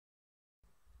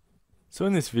So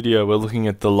in this video we're looking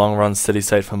at the long run steady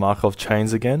state for Markov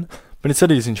chains again, but instead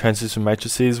of using transition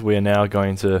matrices we are now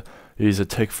going to use a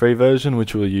tech-free version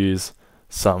which will use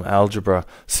some algebra,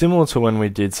 similar to when we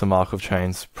did some Markov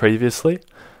chains previously,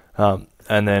 and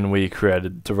then we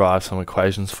derived some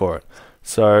equations for it.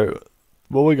 So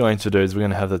what we're going to do is we're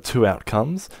going to have the two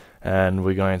outcomes, and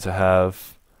we're going to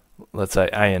have, let's say,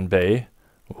 A and B.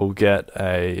 We'll get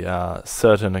a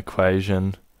certain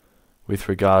equation with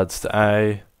regards to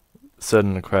A,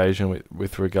 certain equation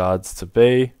with regards to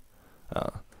B.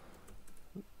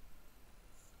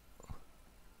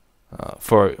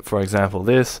 For example,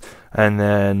 this, and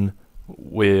then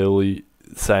we'll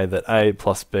say that A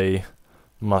plus B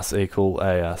must equal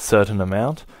a certain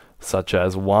amount, such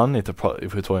as 1 if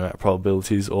we're talking about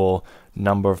probabilities, or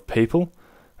number of people,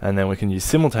 and then we can use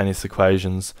simultaneous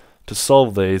equations to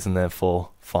solve these and therefore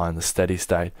find the steady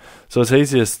state. So it's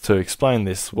easiest to explain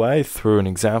this way through an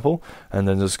example and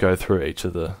then just go through each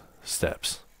of the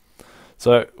steps.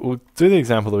 So we'll do the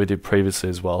example that we did previously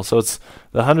as well. So it's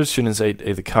the 100 students eat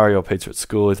either curry or pizza at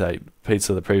school. If they ate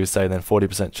pizza the previous day, then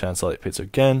 40% chance they'll eat pizza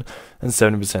again, and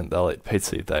 70% they'll eat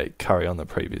pizza if they ate curry on the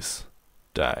previous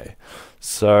day.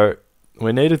 So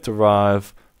we need to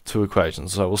derive two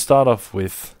equations. So we'll start off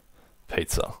with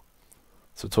pizza.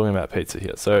 So we're talking about pizza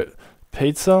here. So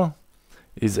pizza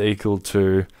is equal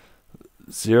to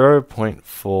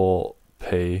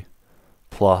 0.4p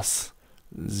plus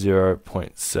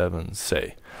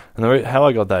 0.7c. And how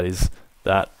I got that is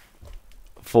that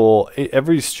for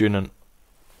every student,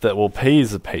 P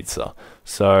is a pizza.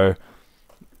 So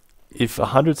if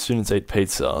 100 students eat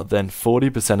pizza, then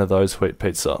 40% of those who eat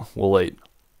pizza will eat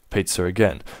pizza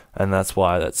again. And that's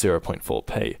why that's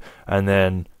 0.4p. And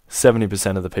then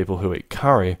 70% of the people who eat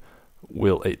curry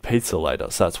will eat pizza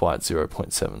later, so that's why it's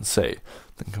 0.7c.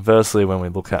 And conversely, when we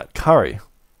look at curry,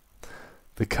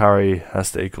 the curry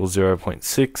has to equal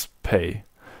 0.6p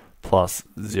plus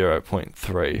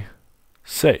 0.3c.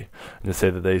 And you see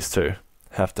that these two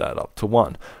have to add up to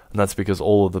 1. And that's because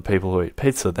all of the people who eat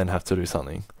pizza then have to do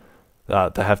something.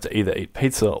 They have to either eat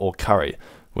pizza or curry.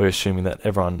 We're assuming that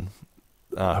everyone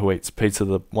who eats pizza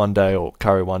one day or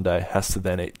curry one day has to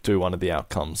then do one of the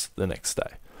outcomes the next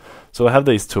day. So we have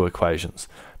these two equations.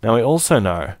 Now we also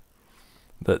know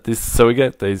that so we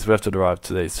get these, we have to derive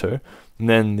to these two. And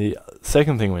then the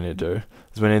second thing we need to do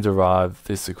is we need to derive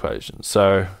this equation.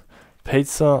 So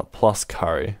pizza plus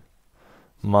curry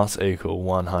must equal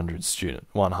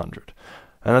 100.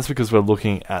 And that's because we're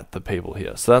looking at the people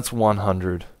here. So that's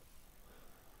 100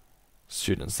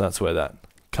 students. That's where that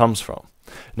comes from.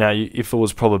 Now, if it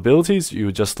was probabilities, you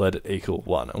would just let it equal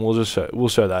 1, and we'll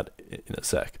show that in a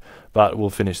sec. But we'll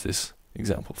finish this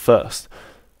example first.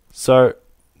 So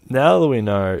now that we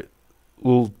know,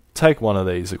 we'll take one of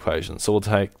these equations. So we'll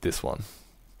take this one,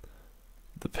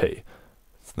 the p.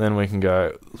 So then we can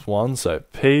go 1. So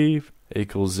p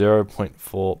equals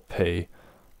 0.4p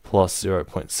plus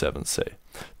 0.7c.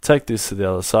 Take this to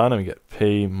the other side, and we get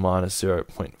p minus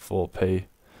 0.4p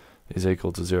is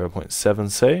equal to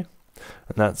 0.7c.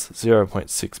 And that's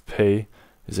 0.6p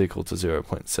is equal to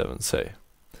 0.7c.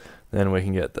 Then we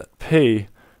can get that p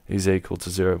is equal to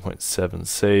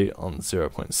 0.7c on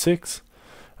 0.6,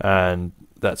 and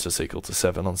that's just equal to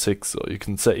 7 on 6. Or you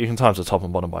can times the top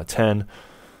and bottom by 10,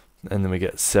 and then we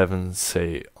get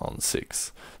 7c on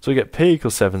 6. So we get p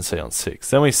equals 7c on 6.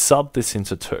 Then we sub this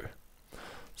into 2.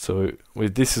 So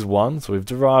this is 1, so we've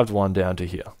derived 1 down to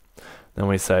here. Then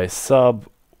we say sub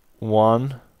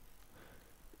 1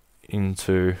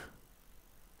 into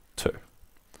 2.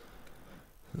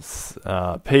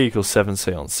 P equals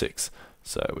 7c on 6.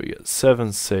 So we get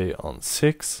 7c on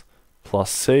 6 plus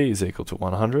c is equal to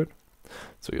 100.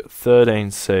 So we get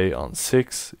 13c on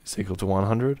 6 is equal to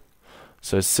 100.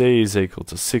 So c is equal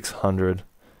to 600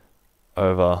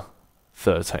 over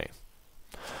 13.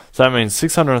 So that means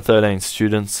 613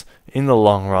 students in the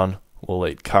long run will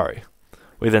eat curry.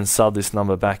 We then sub this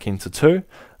number back into 2,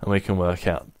 and we can work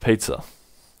out pizza.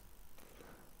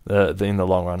 In the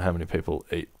long run, how many people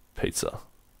eat pizza.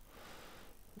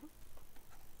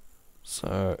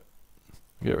 So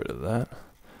get rid of that,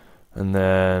 and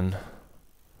then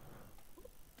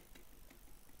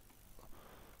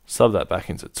sub that back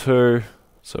into 2.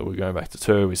 So we're going back to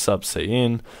 2, we sub c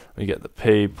in, we get the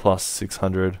p plus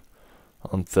 600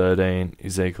 on 13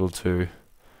 is equal to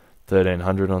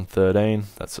 1300 on 13,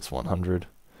 that's just 100.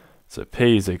 So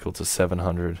p is equal to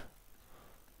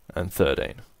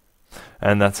 713.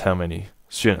 And that's how many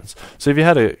students. So if you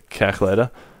had a calculator,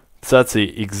 so that's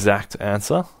the exact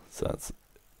answer. So that's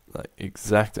the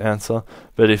exact answer.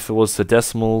 But if it was to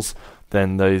decimals,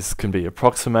 then those can be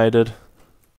approximated.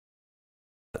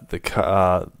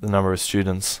 The number of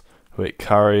students who eat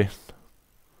curry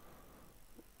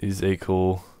is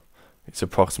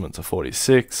approximate to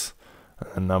 46,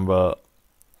 and the number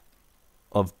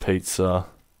of pizza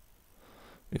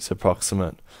is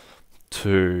approximate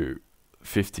to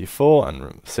 54,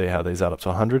 and see how these add up to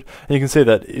 100. And you can see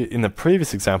that in the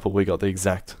previous example we got the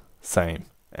exact same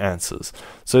answers.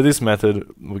 So this method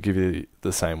will give you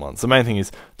the same ones. The main thing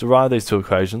is derive these two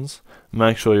equations,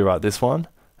 make sure you write this one,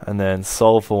 and then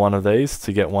solve for one of these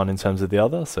to get one in terms of the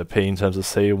other. So P in terms of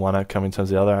C, one outcome in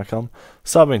terms of the other outcome.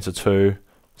 Sub into 2,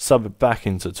 sub it back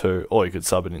into 2, or you could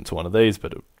sub it into one of these,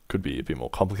 but it could be a bit more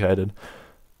complicated.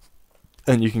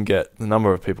 And you can get the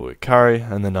number of people who eat curry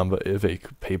and the number of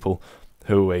people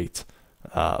who eat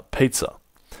pizza.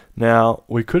 Now,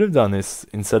 we could have done this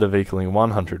instead of equaling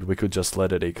 100, we could just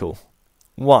let it equal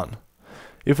 1.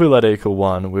 If we let it equal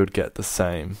 1, we would get the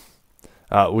same,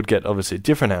 would get obviously a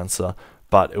different answer,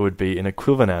 but it would be an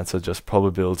equivalent answer, just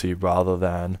probability rather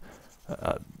than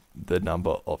the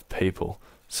number of people.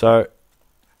 So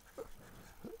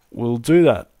we'll do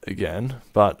that again,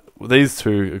 but these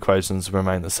two equations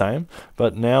remain the same,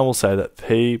 but now we'll say that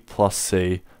P plus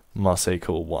C must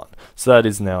equal 1. So that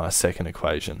is now our second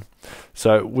equation.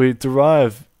 So we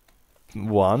derive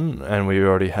 1, and we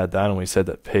already had that, and we said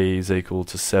that P is equal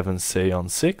to 7C on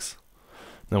 6.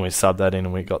 Then we sub that in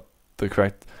and we got the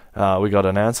correct, we got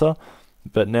an answer.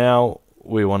 But now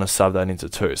we want to sub that into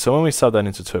 2. So when we sub that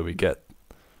into 2, we get,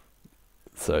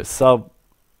 so sub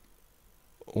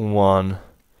 1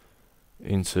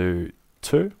 into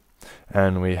 2,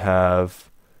 and we have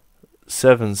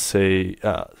 7C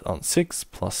on 6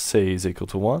 plus C is equal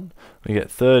to 1. We get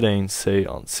 13C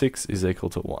on 6 is equal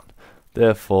to 1.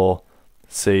 Therefore,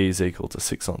 C is equal to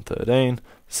 6 on 13.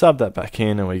 Sub that back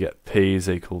in and we get P is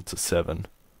equal to 7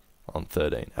 on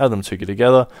 13. Add them two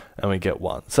together and we get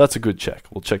 1. So that's a good check.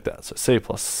 We'll check that. So C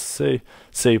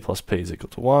plus P is equal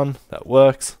to 1. That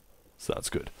works. So that's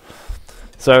good.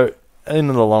 So in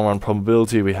the long run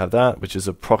probability, we have that, which is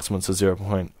approximate to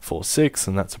 0.46,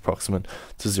 and that's approximate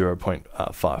to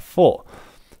 0.54.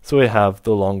 So we have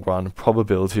the long run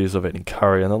probabilities of eating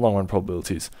curry and the long run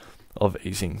probabilities of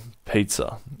eating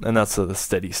pizza, and that's the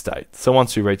steady state. So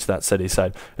once you reach that steady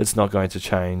state, it's not going to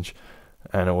change,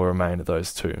 and it will remain at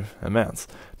those two amounts.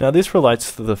 Now this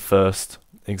relates to the first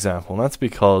example, and that's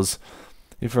because,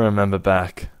 if you remember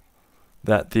back,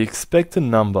 that the expected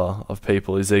number of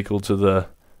people is equal to the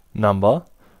number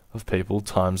of people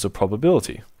times the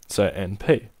probability, so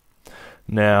NP.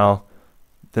 Now,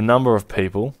 the number of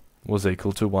people was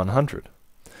equal to 100.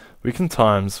 We can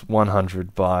times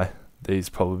 100 by these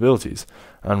probabilities,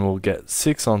 and we'll get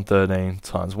 6 on 13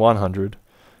 times 100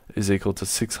 is equal to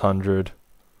 600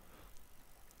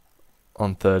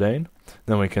 on 13.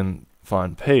 Then we can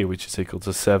find P, which is equal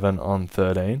to 7 on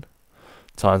 13,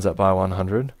 times that by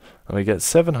 100, and we get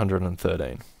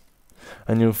 713.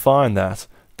 And you'll find that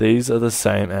these are the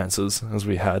same answers as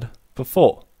we had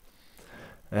before.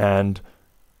 And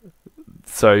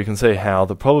so you can see how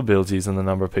the probabilities and the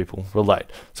number of people relate.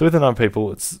 So with the number of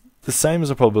people, it's the same as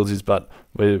the probabilities, but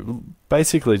we're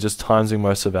basically just timesing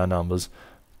most of our numbers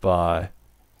by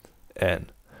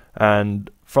n. And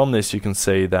from this you can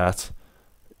see that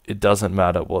it doesn't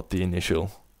matter what the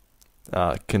initial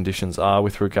conditions are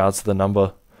with regards to the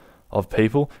number of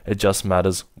people, it just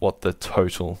matters what the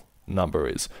total number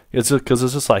is. It's because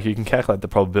it's just like you can calculate the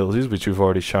probabilities, which we've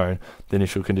already shown the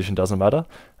initial condition doesn't matter,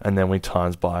 and then we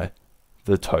times by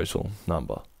the total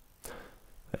number.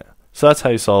 Yeah. So that's how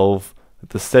you solve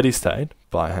the steady state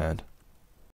by hand.